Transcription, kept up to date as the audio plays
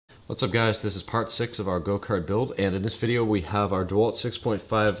What's up guys, this is part 6 of our go-kart build, and in this video we have our Dewalt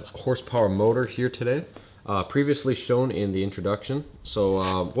 6.5 horsepower motor here today, previously shown in the introduction.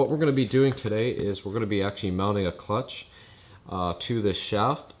 So what we're going to be doing today is we're going to be actually mounting a clutch to this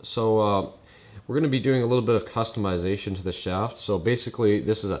shaft. So we're going to be doing a little bit of customization to the shaft. So basically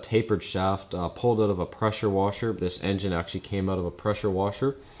this is a tapered shaft pulled out of a pressure washer. This engine actually came out of a pressure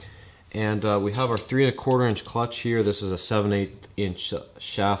washer. And we have our 3 1/4 inch clutch here. This is a 7/8 inch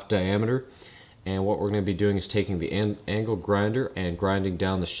shaft diameter. And what we're going to be doing is taking the angle grinder and grinding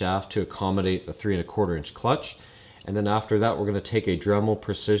down the shaft to accommodate the 3 1/4 inch clutch. And then after that, we're going to take a Dremel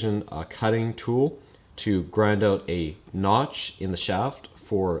precision cutting tool to grind out a notch in the shaft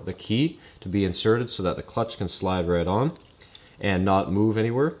for the key to be inserted so that the clutch can slide right on and not move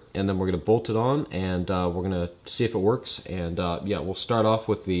anywhere. And then we're going to bolt it on, and we're going to see if it works. And yeah, we'll start off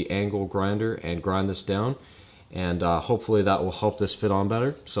with the angle grinder and grind this down, and hopefully that will help this fit on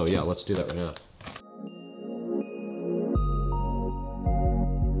better. So yeah, let's do that right now.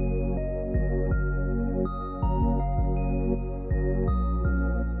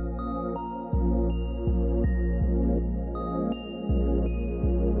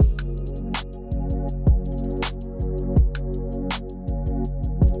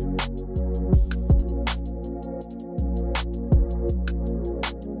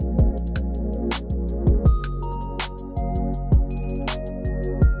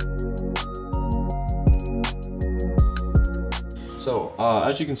 So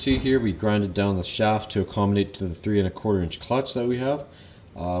as you can see here, we grinded down the shaft to accommodate to the 3 1/4 inch clutch that we have.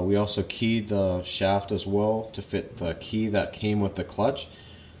 We also keyed the shaft as well to fit the key that came with the clutch.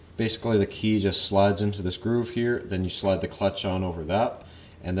 Basically the key just slides into this groove here, then you slide the clutch on over that,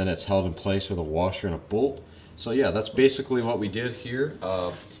 and then it's held in place with a washer and a bolt. So yeah, that's basically what we did here.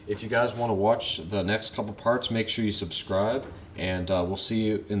 If you guys want to watch the next couple parts, make sure you subscribe, and we'll see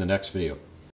you in the next video.